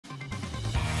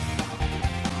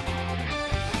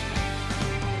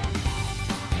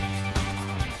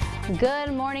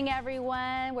Good morning,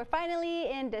 everyone. We're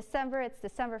finally in December. It's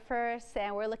December 1st,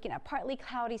 and we're looking at partly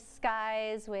cloudy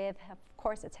skies with, of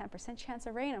course, a 10% chance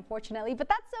of rain, unfortunately, but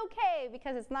that's okay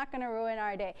because it's not going to ruin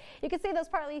our day. You can see those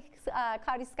partly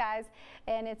cloudy skies,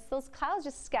 and it's those clouds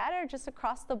just scattered just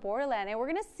across the borderland, and we're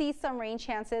going to see some rain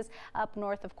chances up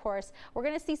north, of course. We're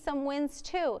going to see some winds,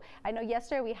 too. I know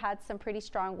yesterday we had some pretty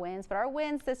strong winds, but our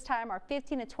winds this time are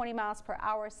 15 to 20 miles per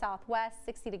hour southwest,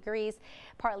 60 degrees,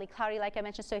 partly cloudy, like I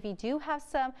mentioned. So if you do have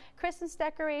some Christmas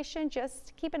decoration,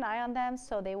 just keep an eye on them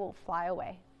so they won't fly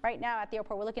away. Right now at the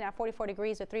airport, we're looking at 44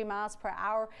 degrees with 3 miles per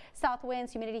hour. South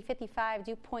winds, humidity 55,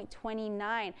 dew point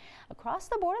 29. Across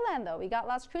the borderland, though, we got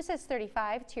Las Cruces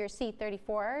 35, Tier C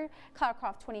 34,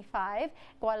 Cloudcroft 25,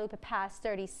 Guadalupe Pass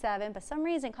 37. But some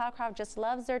reason, Cloudcroft just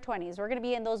loves their 20s. We're going to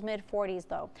be in those mid-40s,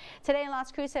 though. Today in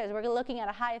Las Cruces, we're looking at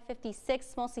a high of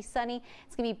 56, mostly sunny.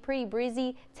 It's going to be pretty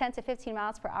breezy, 10 to 15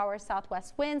 miles per hour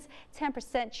southwest winds,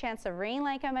 10% chance of rain,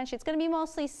 like I mentioned. It's going to be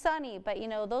mostly sunny, but, you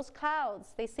know, those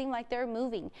clouds, they seem like they're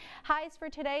moving. Highs for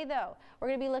today, though, we're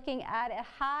going to be looking at a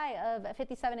high of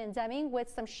 57 in Deming with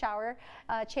some shower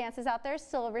chances out there.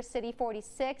 Silver City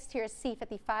 46, Tier C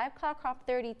 55, Cloudcroft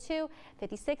 32,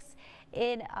 56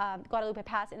 in Guadalupe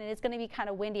Pass, and it is going to be kind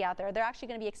of windy out there. They're actually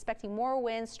going to be expecting more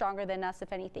winds, stronger than us,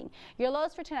 if anything. Your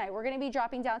lows for tonight, we're going to be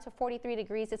dropping down to 43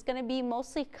 degrees. It's going to be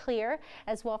mostly clear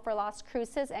as well for Las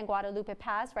Cruces and Guadalupe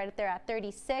Pass, right up there at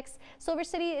 36. Silver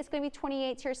City is going to be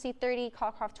 28, Tier C 30,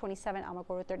 Cloudcroft 27,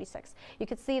 Alamogordo 36. You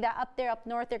can see that up there, up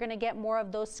north, they're going to get more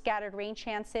of those scattered rain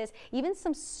chances, even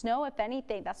some snow, if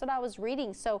anything. That's what I was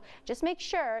reading. So just make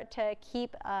sure to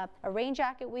keep a rain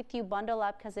jacket with you, bundle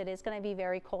up, because it is going to be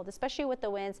very cold, especially with the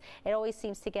winds. It always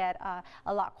seems to get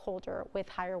a lot colder with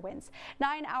higher winds.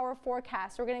 9-hour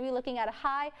forecast. We're going to be looking at a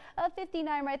high of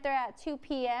 59 right there at 2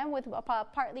 p.m. with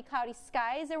partly cloudy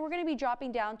skies, and we're going to be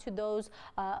dropping down to those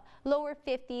lower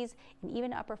 50s and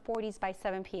even upper 40s by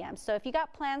 7 p.m. So if you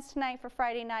got plans tonight for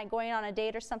Friday night, going on a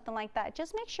date or something like that,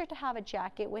 just make sure to have a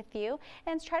jacket with you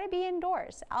and try to be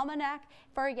indoors. Almanac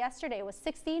for yesterday was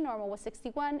 60, normal was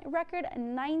 61, record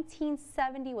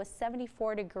 1970 was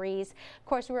 74 degrees. Of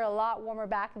course, we were a lot warmer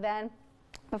back then,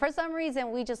 but for some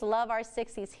reason, we just love our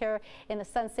 60s here in the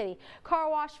Sun City. Car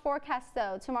wash forecast,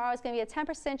 though. Tomorrow is going to be a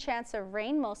 10% chance of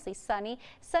rain, mostly sunny.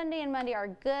 Sunday and Monday are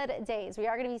good days. We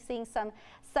are going to be seeing some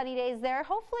sunny days there.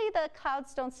 Hopefully, the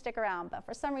clouds don't stick around, but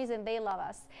for some reason, they love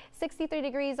us. 63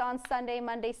 degrees on Sunday,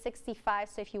 Monday 65.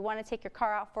 So if you want to take your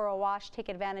car out for a wash, take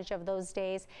advantage of those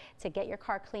days to get your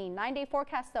car clean. 9-day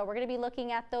forecast, though. We're going to be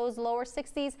looking at those lower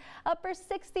 60s, upper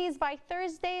 60s by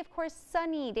Thursday. Of course,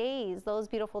 sunny days, those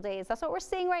beautiful days. That's what we're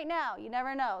seeing right now. You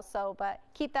never know, but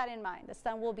keep that in mind. The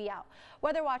sun will be out.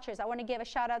 Weather watchers, I want to give a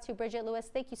shout out to Bridget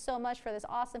Lewis. Thank you so much for this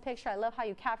awesome picture. I love how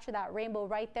you capture that rainbow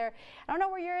right there. I don't know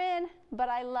where you're in, but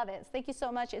I love it. Thank you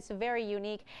so much. It's very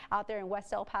unique out there in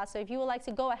West El Paso. If you would like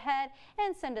to go ahead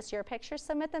and send us your pictures,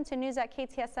 submit them to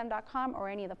news@ktsm.com or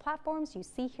any of the platforms you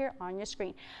see here on your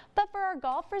screen. But for our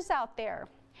golfers out there,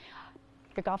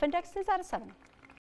 your golf index is at a 7.